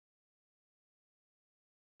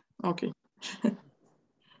Okay.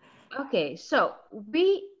 Okay, so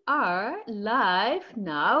we are live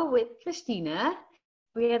now with Christina.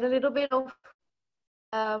 We had a little bit of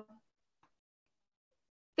um,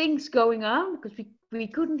 things going on because we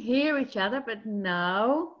couldn't hear each other, but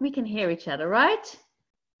now we can hear each other, right?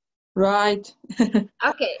 Right.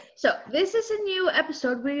 Okay, so this is a new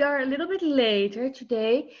episode. We are a little bit later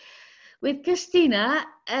today with Christina,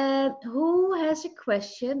 and who has a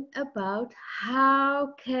question about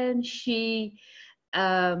how can she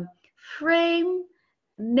um, frame,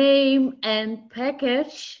 name, and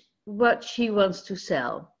package what she wants to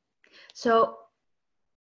sell. So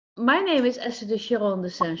my name is Esther de Chiron de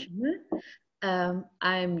Saint-Germain.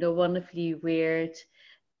 I'm the wonderfully weird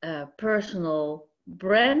personal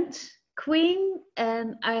brand queen,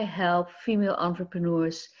 and I help female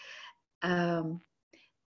entrepreneurs um,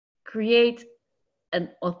 create an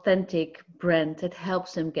authentic brand that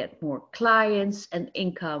helps them get more clients and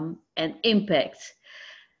income and impact.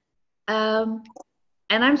 Um,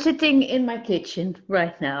 and I'm sitting in my kitchen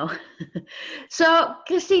right now. So,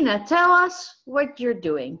 Christina, tell us what you're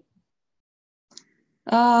doing.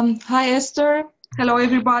 Hi, Esther. Hello,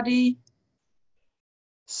 everybody.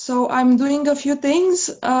 So I'm doing a few things.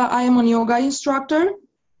 I am a yoga instructor.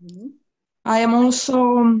 Mm-hmm. I am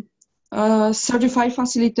also a certified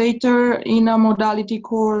facilitator in a modality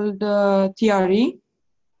called TRE,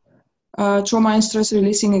 trauma and stress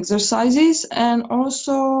releasing exercises, and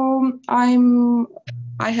also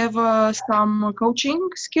I have some coaching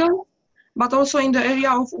skill, but also in the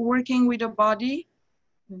area of working with the body,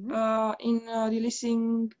 in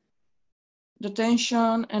releasing the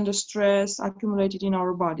tension and the stress accumulated in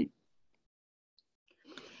our body.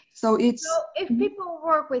 So if people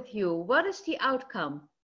work with you, what is the outcome?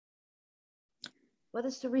 What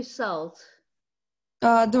is the result?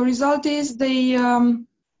 The result is they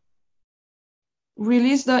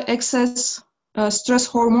release the excess stress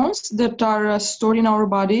hormones that are stored in our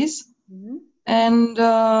bodies, and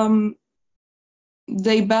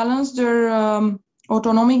they balance their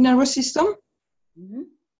autonomic nervous system.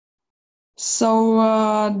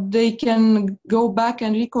 So they can go back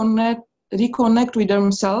and reconnect with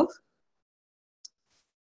themselves.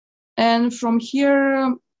 And from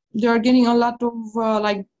here, they are getting a lot of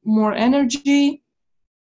like more energy,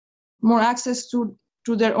 more access to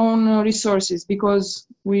their own resources, because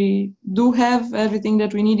we do have everything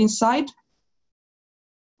that we need inside,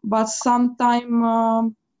 but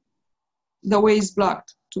sometimes the way is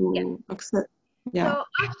blocked to accept. Yeah. So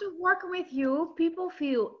after working with you, people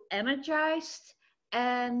feel energized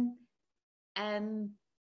and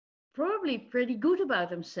probably pretty good about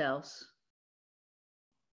themselves.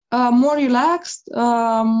 More relaxed,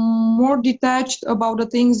 more detached about the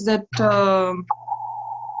things that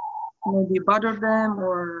maybe bother them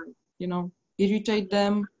or, irritate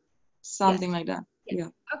them, something like that. Yeah.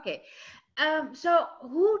 Okay. So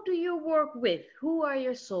who do you work with? Who are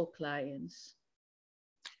your soul clients?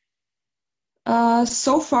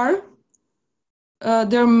 So far,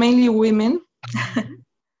 they're mainly women.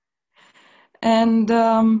 And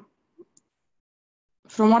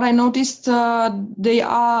from what I noticed,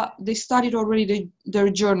 they started already their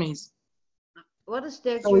journeys. What is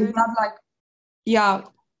their So journey? it's not like,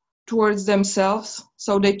 towards themselves.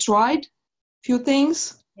 So they tried few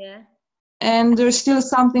things. Yeah. And there's still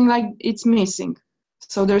something like it's missing.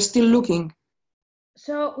 So they're still looking.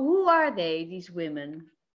 So who are they, these women?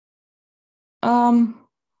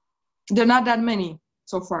 They're not that many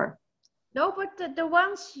so far. No, but the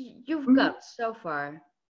ones you've got so far.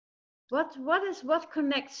 What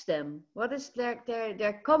connects them? What is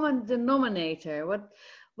their common denominator?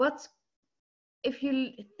 What if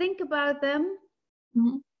you think about them?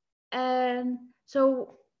 And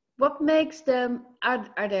so what makes them,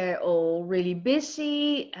 are they all really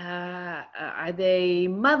busy? Are they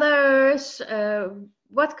mothers?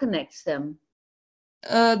 What connects them?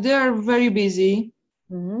 They are very busy.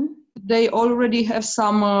 They already have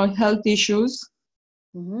some health issues.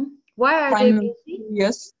 Why are they busy?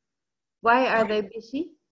 Yes. Why are they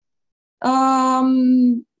busy?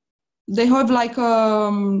 They have like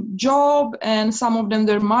a job, and some of them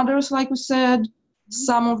they're mothers, like we said.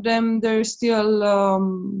 Some of them they're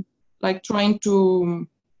still like trying to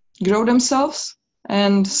grow themselves,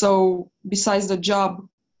 and so besides the job,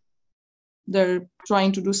 they're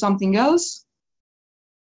trying to do something else.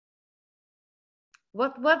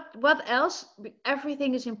 What else?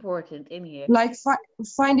 Everything is important in here. Like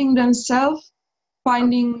finding themselves,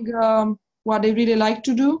 finding what they really like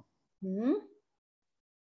to do.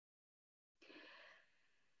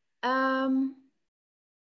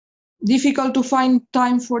 Difficult to find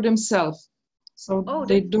time for themselves, so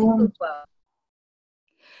they don't.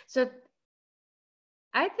 So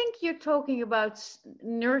I think you're talking about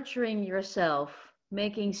nurturing yourself,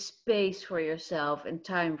 making space for yourself and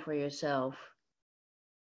time for yourself.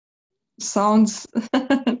 Sounds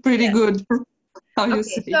pretty Yeah. good. How you Okay,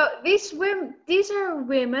 say? so these are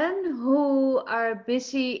women who are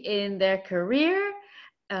busy in their career.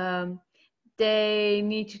 Um, they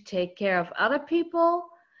need to take care of other people.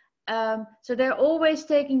 So they're always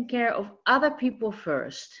taking care of other people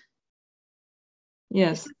first. Is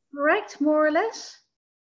Yes. that correct, more or less?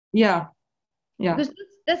 Yeah. Yeah. Because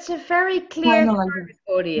that's a very clear Kind of like target that.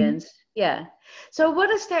 Mhm. audience. Yeah. So what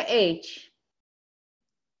is their age?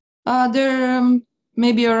 They're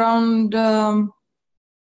maybe around,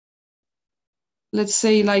 let's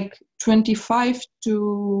say, like 25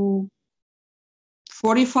 to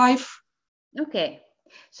 45. Okay.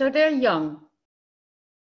 So they're young.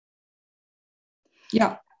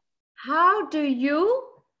 Yeah. How old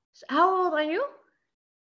are you?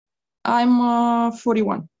 I'm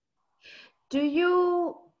 41. Do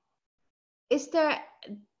you, is there,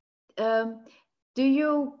 um, do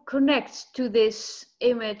you connect to this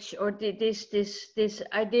image or this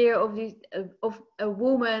idea of of a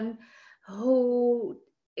woman who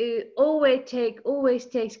always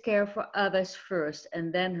takes care for others first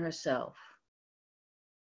and then herself?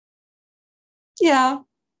 Yeah.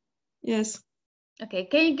 Yes. Okay,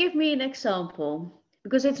 can you give me an example?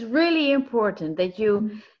 Because it's really important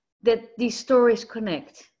that these stories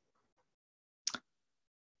connect.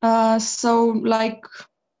 So like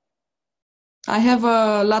I have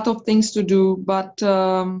a lot of things to do, but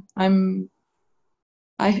I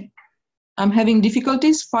I'm having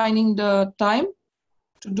difficulties finding the time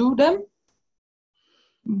to do them.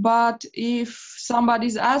 But if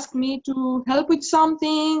somebody's asked me to help with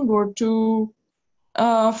something or to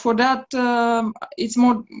for that, it's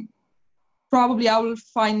more probably I will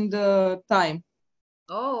find the time.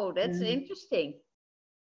 Oh, that's Mm. interesting.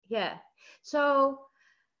 Yeah. So,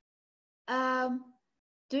 um,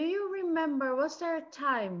 do you remember, was there a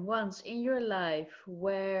time once in your life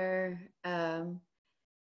where um,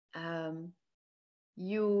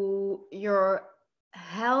 your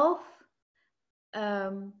health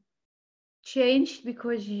um, changed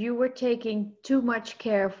because you were taking too much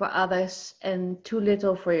care for others and too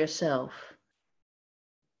little for yourself?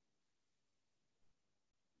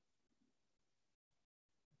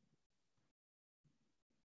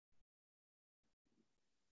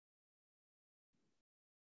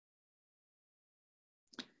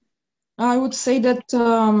 I would say that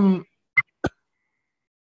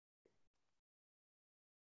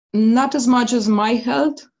not as much as my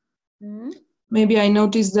health. Hmm. Maybe I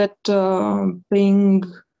noticed that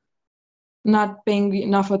not paying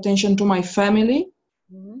enough attention to my family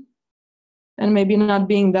Hmm. and maybe not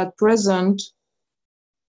being that present.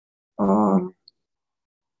 Um,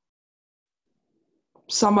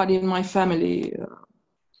 Somebody in my family,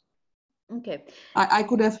 Okay. I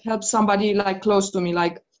could have helped somebody like close to me,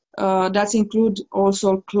 like that's include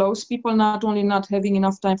also close people, not only not having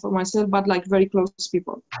enough time for myself, but like very close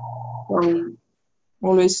people. So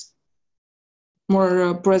always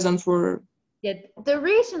more present for. Yeah, the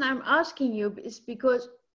reason I'm asking you is because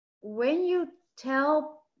when you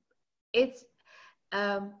tell it's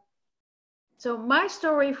um, so my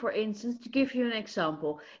story, for instance, to give you an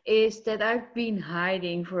example, is that I've been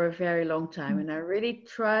hiding for a very long time and I really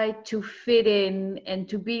tried to fit in and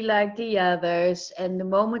to be like the others. And the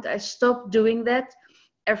moment I stopped doing that,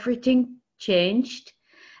 everything changed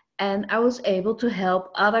and I was able to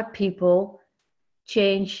help other people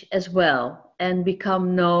change as well and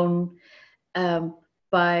become known um,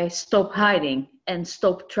 by stop hiding and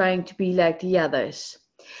stop trying to be like the others.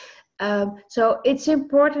 So it's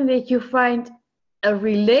important that you find a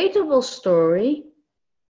relatable story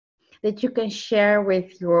that you can share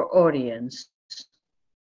with your audience.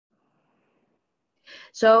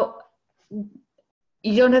 So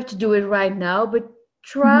you don't have to do it right now, but Mhm.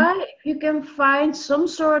 try if you can find some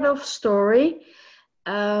sort of story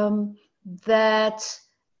that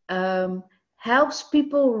um, helps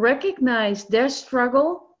people recognize their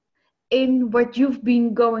struggle in what you've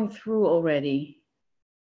been going through already.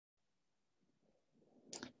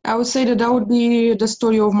 I would say that that would be the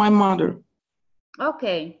story of my mother.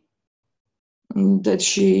 Okay. That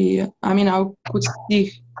she, I mean, I could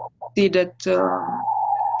see that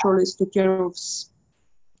she always took care of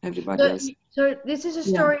everybody So, else. so this is a Yeah.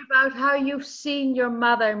 story about how you've seen your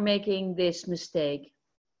mother making this mistake.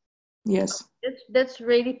 Yes. That's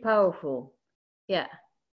really powerful. Yeah.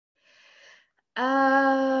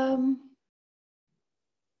 Um,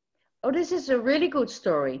 oh, this is a really good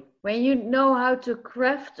story. when you know how to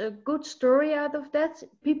craft a good story out of that,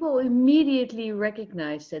 people immediately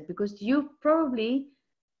recognize that, because you probably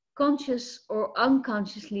conscious or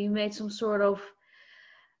unconsciously made some sort of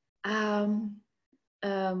um,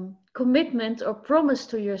 commitment or promise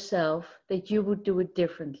to yourself that you would do it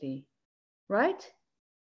differently, right?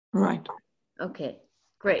 Right. Okay,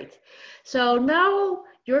 great. So now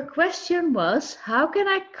your question was, how can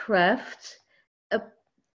I craft a,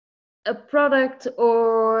 a product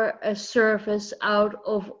or a service out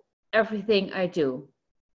of everything I do?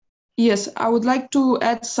 Yes, I would like to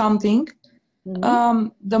add something.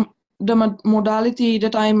 Mm-hmm. The modality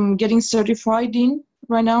that I'm getting certified in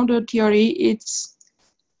right now, the TRE, it's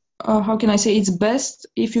how can I say, it's best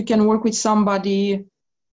if you can work with somebody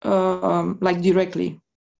like directly,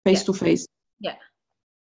 face Yeah, to face.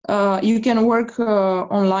 yeah. You can work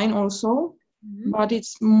online also, Mm-hmm. but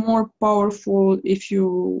it's more powerful if you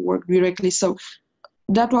work directly. So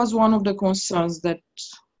that was one of the concerns that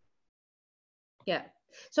Yeah.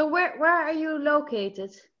 So where are you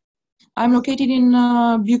located? I'm located in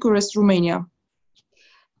Bucharest, Romania.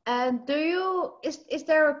 And is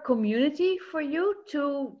there a community for you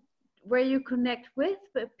to where you connect with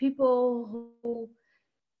people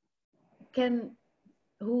can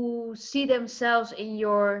who see themselves in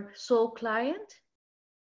your soul client?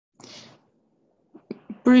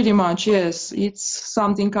 Pretty much, yes. It's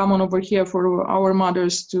something common over here for our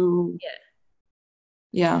mothers to, Yeah.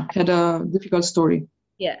 yeah, had a difficult story.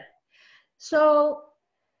 Yeah. So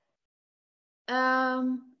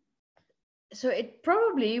um so it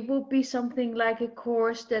probably would be something like a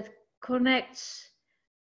course that connects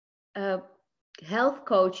uh, health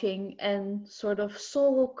coaching and sort of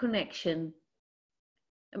soul connection,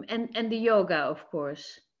 and the yoga, of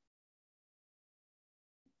course,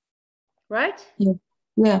 right? Yeah,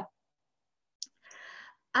 yeah,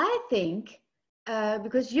 I think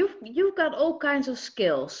because you've got all kinds of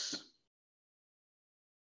skills,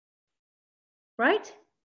 right?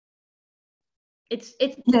 It's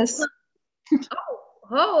yes. oh,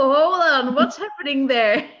 hold on, what's happening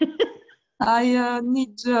there? I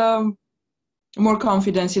need more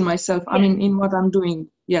confidence in myself. I Yeah, mean, in what I'm doing.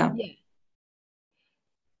 Yeah. yeah.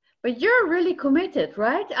 But you're really committed,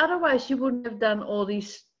 right? Otherwise, you wouldn't have done all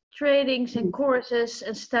these trainings and courses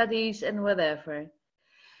and studies and whatever.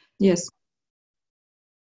 Yes.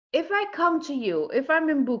 If I come to you, if I'm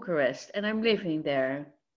in Bucharest and I'm living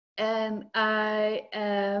there, and I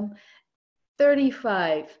am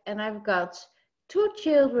 35 and I've got two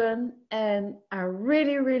children, and I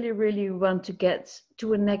really, really, really want to get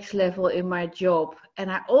to a next level in my job,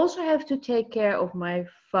 and I also have to take care of my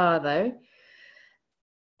father,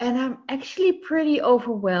 and I'm actually pretty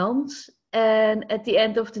overwhelmed. And at the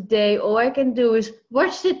end of the day, all I can do is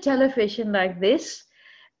watch the television like this.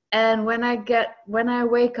 And when I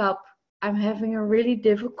wake up, I'm having a really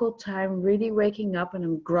difficult time really waking up, and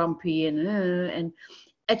I'm grumpy and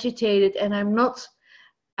agitated, and I'm not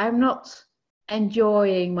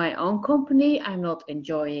enjoying my own company. I'm not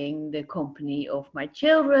enjoying the company of my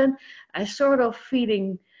children. I sort of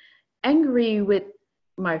feeling angry with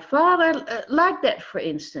my father, like that, for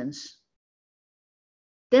instance.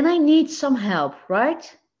 Then I need some help,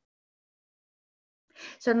 right?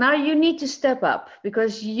 So now you need to step up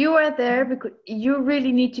because you are there because you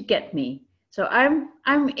really need to get me. So I'm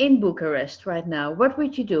in Bucharest right now. What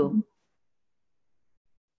would you do?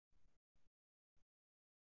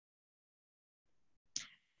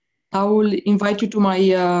 I will invite you to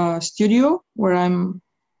my studio where I'm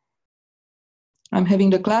having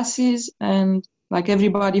the classes, and like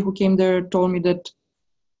everybody who came there told me that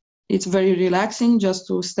it's very relaxing just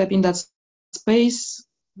to step in that space.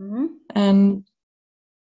 Mm-hmm. And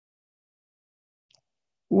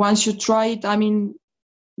once you try it, I mean,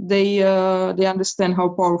 they understand how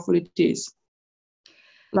powerful it is.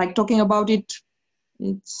 Like talking about it,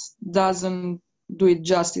 it doesn't do it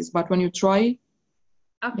justice, but when you try,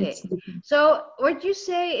 it's Okay. different. So what you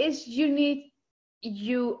say is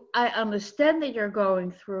I understand that you're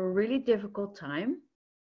going through a really difficult time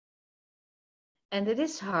and it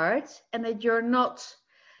is hard, and that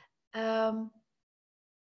um,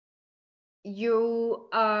 you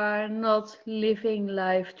are not living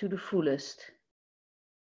life to the fullest,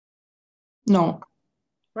 No,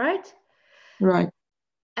 right? right.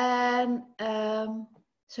 And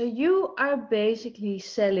so you are basically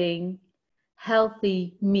selling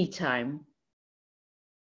healthy me time.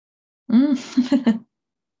 Mm.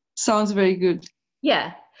 Sounds very good.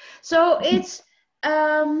 Yeah. So it's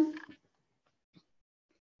um,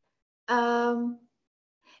 um,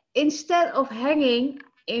 instead of hanging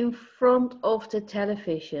in front of the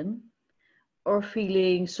television or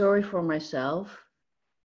feeling sorry for myself,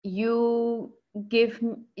 you give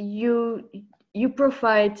you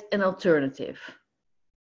provide an alternative,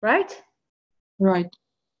 right? Right.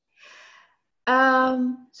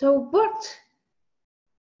 So what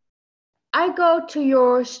I go to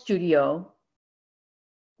your studio,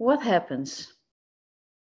 what happens?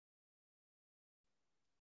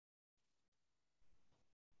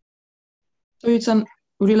 So it's a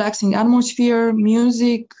relaxing atmosphere,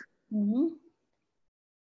 music,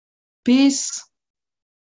 peace,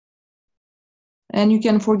 and you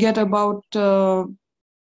can forget about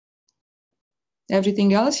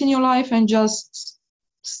everything else in your life and just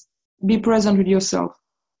be present with yourself.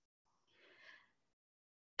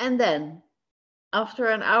 And then after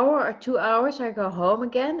an hour or 2 hours, I go home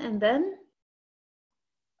again, and then?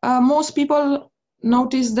 Most people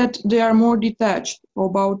notice that they are more detached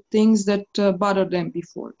about things that bothered them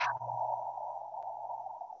before.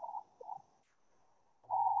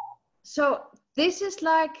 So this is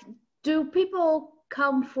like, do people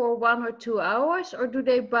come for 1 or 2 hours, or do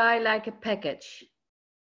they buy like a package?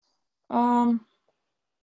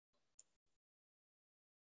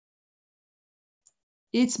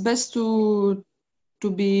 It's best to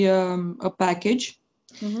be a package,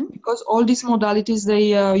 because all these modalities,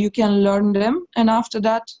 you can learn them, and after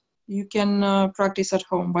that you can practice at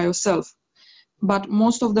home by yourself. But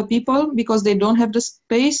most of the people, because they don't have the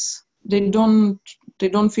space, they don't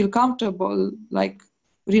feel comfortable, like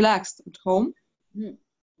relaxed at home.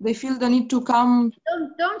 They feel the need to come.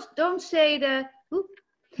 Don't say the.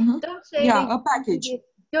 Don't say Yeah, the. a package.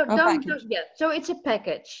 Don't. Yeah. So it's a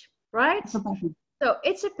package, right? It's a package. So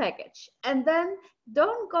it's a package, and then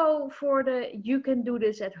don't go for the you can do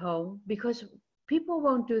this at home, because people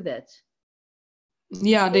won't do that.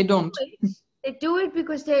 Yeah, they don't. They do it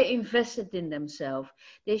because they invested in themselves.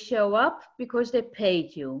 They show up because they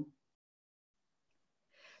paid you.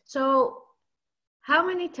 So how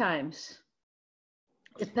many times?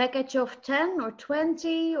 A package of 10 or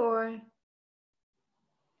 20 or?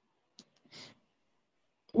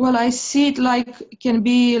 Well, I see it like can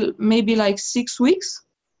be maybe like 6 weeks,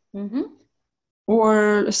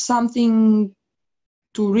 or something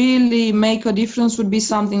to really make a difference would be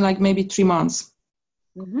something like maybe 3 months.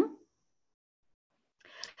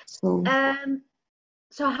 So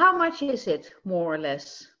how much is it, more or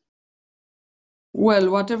less? Well,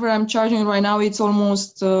 whatever I'm charging right now, it's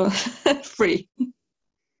almost free.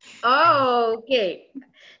 Oh, okay.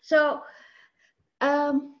 So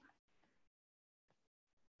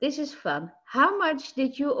this is fun. How much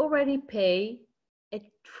did you already pay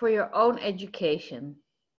for your own education?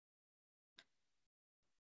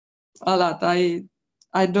 A lot.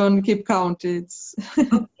 I don't keep count. It's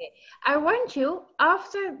Okay. I want you,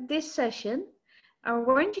 after this session, I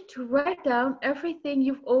want you to write down everything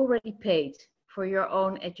you've already paid for your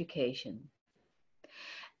own education.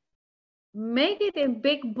 Make it in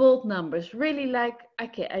big, bold numbers. Really like,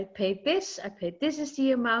 okay, I paid this is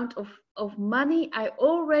the amount of money I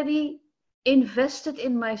already invested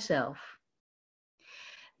in myself.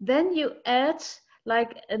 Then you add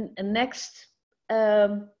like a next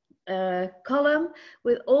column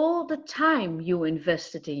with all the time you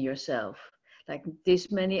invested in yourself, like this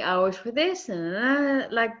many hours for this and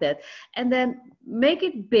like that, and then make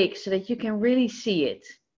it big so that you can really see it.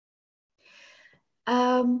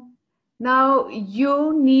 Now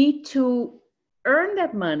you need to earn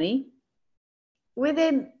that money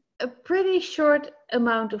within a pretty short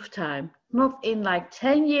amount of time, not in like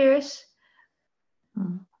 10 years,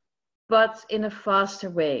 but in a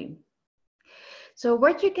faster way. So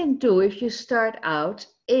what you can do if you start out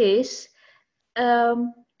is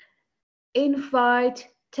invite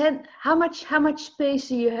 10. How much space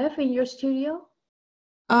do you have in your studio?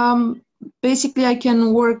 basically I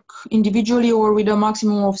can work individually or with a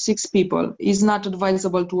maximum of 6 people. It's not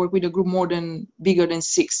advisable to work with a group bigger than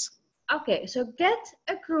 6. Okay, so get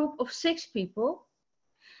a group of 6 people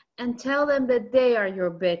and tell them that they are your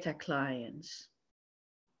beta clients.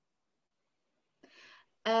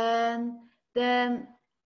 And then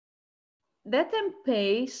let them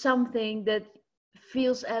pay something that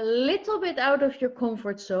feels a little bit out of your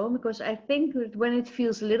comfort zone, because I think that when it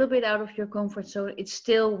feels a little bit out of your comfort zone, it's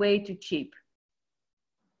still way too cheap.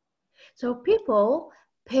 So people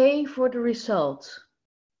pay for the result.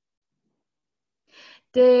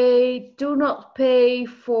 They do not pay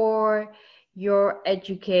for your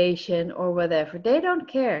education or whatever. They don't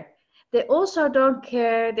care. They also don't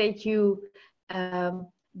care that you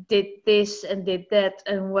did this and did that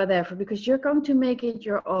and whatever, because you're going to make it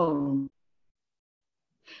your own.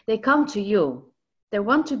 They come to you. They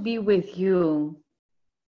want to be with you.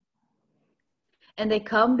 And they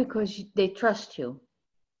come because they trust you.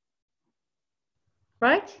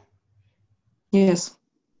 right? Yes.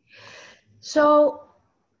 So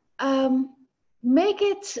make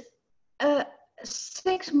it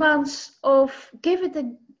 6 months of, give it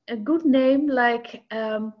a good name, like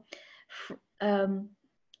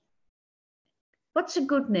what's a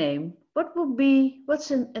good name? What would be,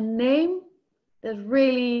 what's a name that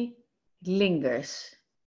really lingers?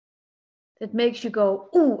 That makes you go,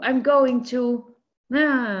 ooh, I'm going to,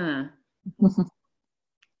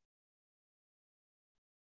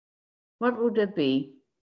 what would that be?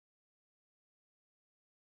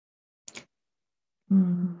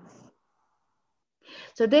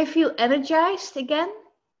 So they feel energized again.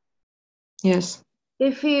 Yes.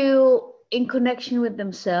 They feel in connection with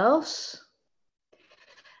themselves.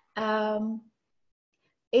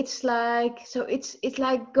 It's like, so it's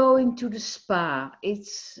like going to the spa.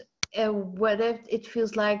 It's whether it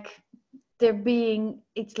feels like they're being,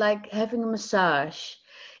 it's like having a massage.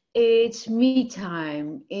 It's me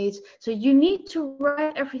time. It's, so you need to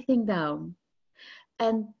write everything down,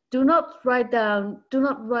 and do not write down, do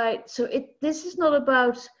not write. So this is not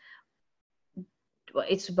about, well,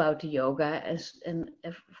 it's about the yoga and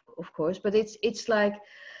of course, but it's like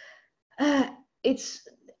it's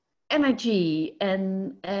energy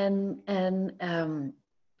and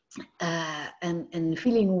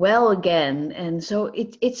feeling well again, and so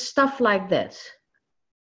it's stuff like that.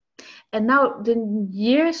 And now the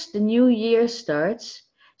new year starts,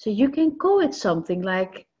 so you can call it something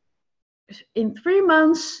like, in 3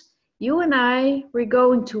 months, you and we're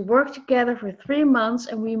going to work together for 3 months,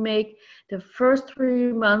 and we make the first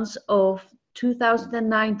 3 months of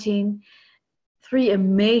 2019 3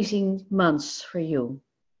 amazing months for you.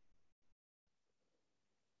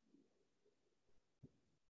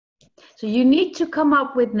 So you need to come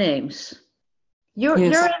up with names. You're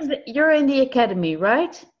in the academy,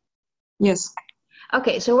 right? Yes.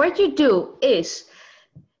 Okay, so what you do is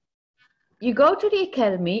you go to the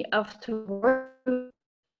academy after work,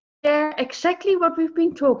 share exactly what we've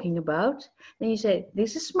been talking about. Then you say,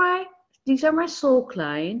 these are my soul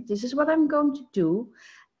clients. This is what I'm going to do.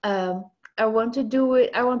 I want to do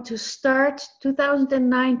it. I want to start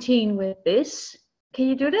 2019 with this. Can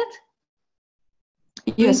you do that?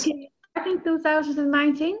 Yes. Can you start in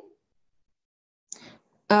 2019?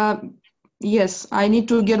 Yes, I need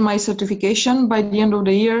to get my certification by the end of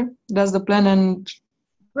the year. That's the plan. And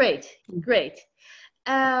great.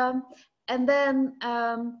 And then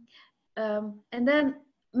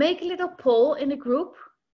make a little poll in the group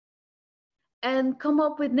and come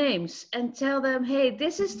up with names and tell them, hey,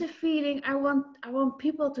 this is the feeling I want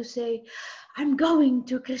people to say, I'm going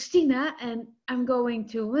to Christina and I'm going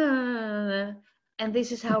to and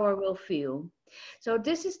this is how I will feel. So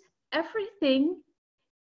this is everything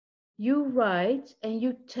you write and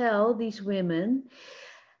you tell these women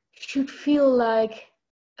should feel like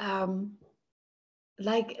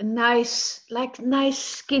nice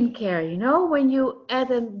skincare, you know, when you add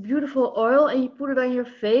a beautiful oil and you put it on your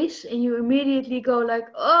face and you immediately go like,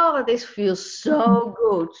 oh, this feels so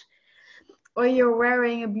good. Or you're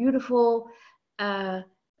wearing a beautiful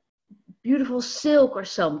silk or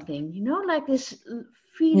something, you know, like this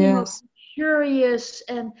feeling of luxurious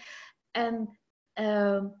and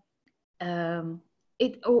um,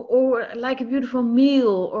 or like a beautiful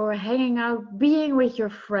meal, or hanging out, being with your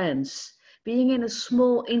friends, being in a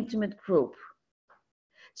small intimate group.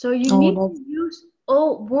 So you need to use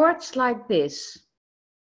all words like this,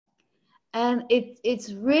 and it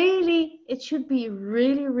should be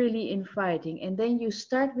really, really inviting. And then you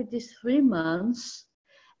start with these 3 months,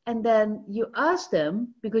 and then you ask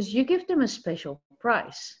them, because you give them a special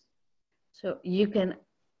price, so you can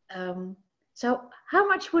so how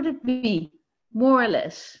much would it be, more or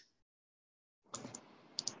less?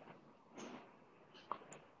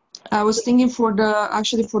 I was thinking for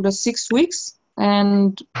the 6 weeks,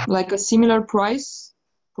 and like a similar price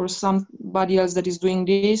for somebody else that is doing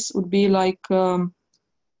this would be like, so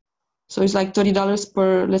it's like $30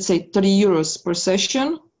 per, let's say 30 euros per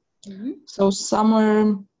session. Mm-hmm. So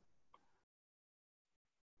somewhere,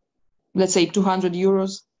 let's say 200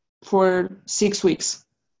 euros for 6 weeks.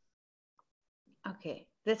 Okay,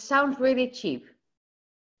 that sounds really cheap.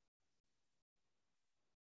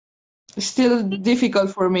 It's still difficult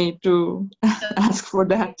for me to ask for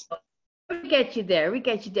that. We get you there.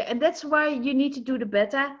 And that's why you need to do the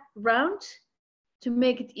beta round to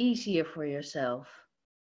make it easier for yourself.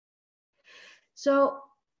 So,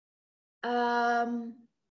 I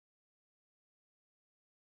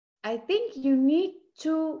think you need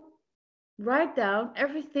to write down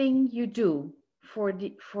everything you do for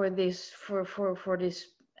this,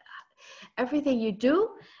 everything you do,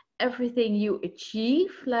 everything you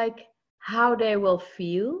achieve, like how they will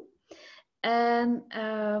feel, and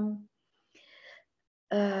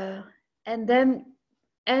then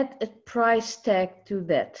add a price tag to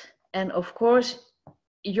that. And of course,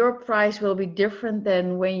 your price will be different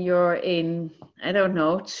than when you're in, I don't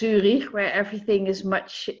know, Zurich, where everything is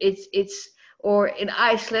much, it's or in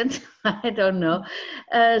Iceland, I don't know,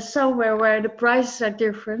 somewhere where the prices are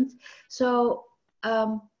different. So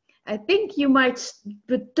I think you might,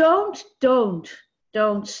 but don't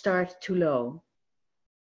start too low.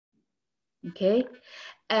 Okay,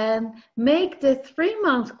 and make the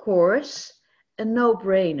 3-month course a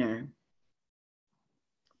no-brainer,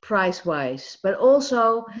 price-wise, but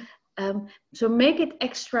also so make it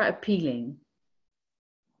extra appealing.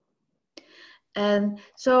 And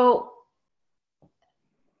so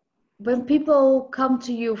when people come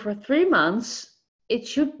to you for 3 months, it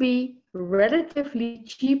should be relatively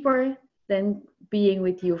cheaper than being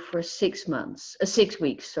with you for 6 months, 6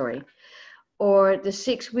 weeks, sorry. Or the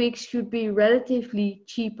 6 weeks should be relatively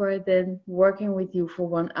cheaper than working with you for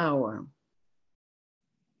 1 hour.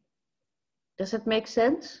 Does that make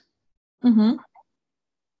sense? Mm-hmm.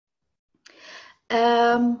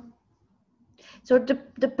 So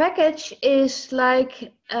the package is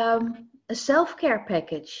like a self-care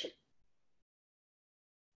package.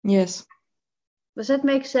 Yes. Does that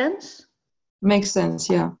make sense? Makes sense,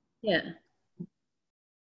 yeah. Yeah.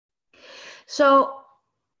 So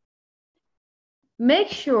make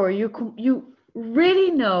sure you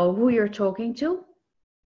really know who you're talking to.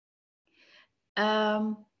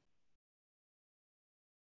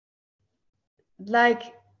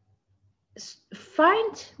 Like,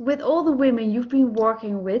 find, with all the women you've been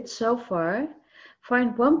working with so far,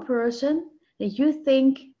 find one person that you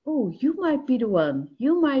think, oh, you might be the one.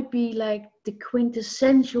 You might be like the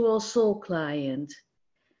quintessential soul client.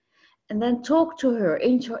 And then talk to her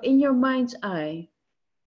in your mind's eye.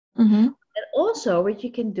 Mm-hmm. And also what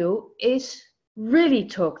you can do is really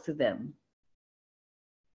talk to them.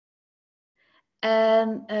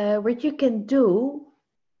 And what you can do,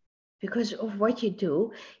 because of what you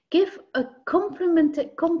do, give a complimentary,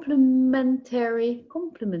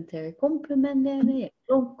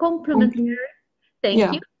 thank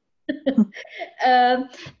you,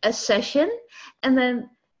 a session, and then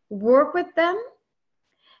work with them,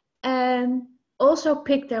 and also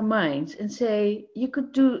pick their minds and say, you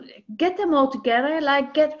could get them all together,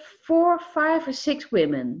 like get 4, 5, or 6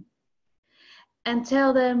 women and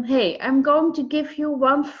tell them, hey, I'm going to give you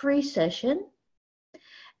 1 free session.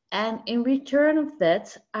 And in return of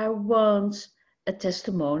that, I want a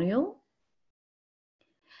testimonial.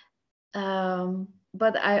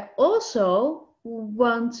 But I also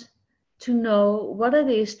want to know what it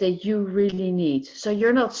is that you really need. So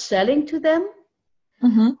you're not selling to them,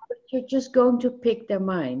 but you're just going to pick their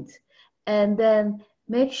mind. And then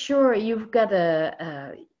make sure you've got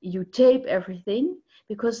you tape everything,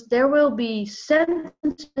 because there will be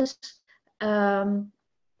sentences,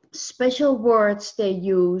 special words they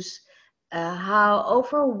use, how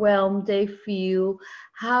overwhelmed they feel,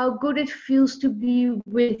 how good it feels to be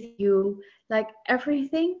with you, like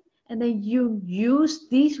everything. And then you use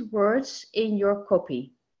these words in your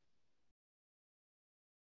copy.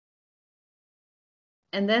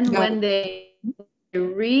 And then when they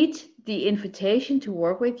read the invitation to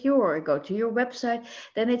work with you or go to your website,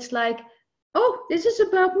 then it's like, oh, this is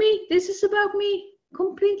about me. This is about me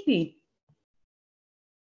completely.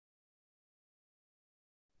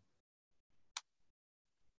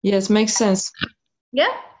 Yes, makes sense.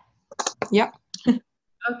 Yeah? Yeah.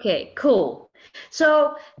 Okay, cool.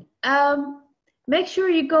 So make sure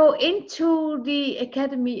you go into the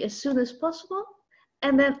academy as soon as possible,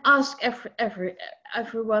 and then ask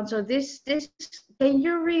everyone. So this can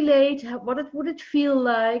you relate? What would it feel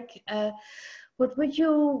like? What would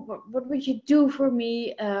you do for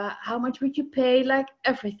me? How much would you pay? Like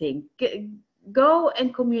everything. Go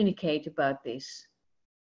and communicate about this.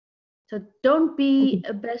 So don't be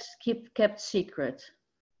a best kept secret.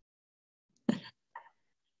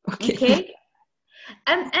 Okay.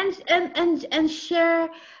 And share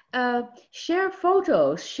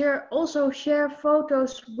photos. Share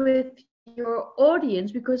photos with your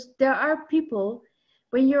audience, because there are people,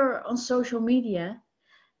 when you're on social media,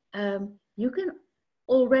 you can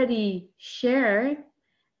already share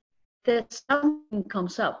that something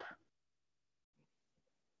comes up.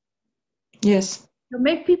 Yes. So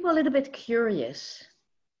make people a little bit curious.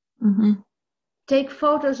 Take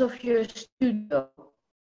photos of your studio.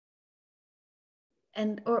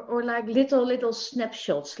 And or like little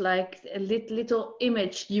snapshots, like a little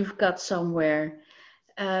image you've got somewhere,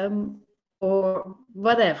 or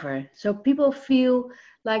whatever. So people feel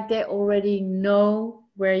like they already know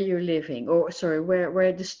where you're living, or sorry,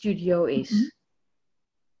 where the studio is.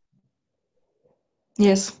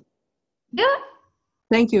 Yes. Yeah.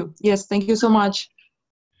 Thank you. Yes, thank you so much.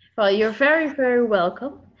 Well, you're very, very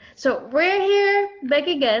welcome. So we're here back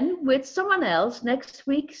again with someone else next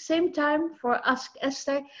week, same time for Ask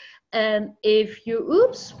Esther. And if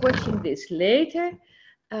you're watching this later,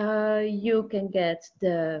 you can get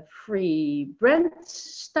the free brand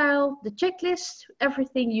style, the checklist,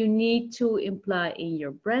 everything you need to imply in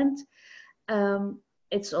your brand.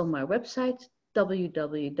 It's on my website,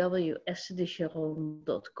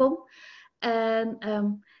 www.estherdecharon.com.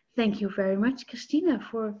 And thank you very much, Christina,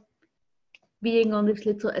 for being on this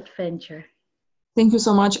little adventure. Thank you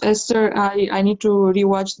so much, Esther. I need to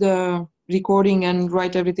rewatch the recording and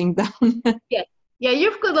write everything down. Yeah,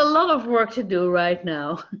 you've got a lot of work to do right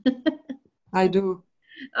now. I do.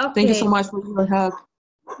 Okay. Thank you so much for your help.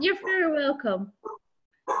 You're very welcome.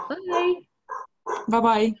 Bye.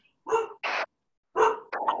 Bye-bye.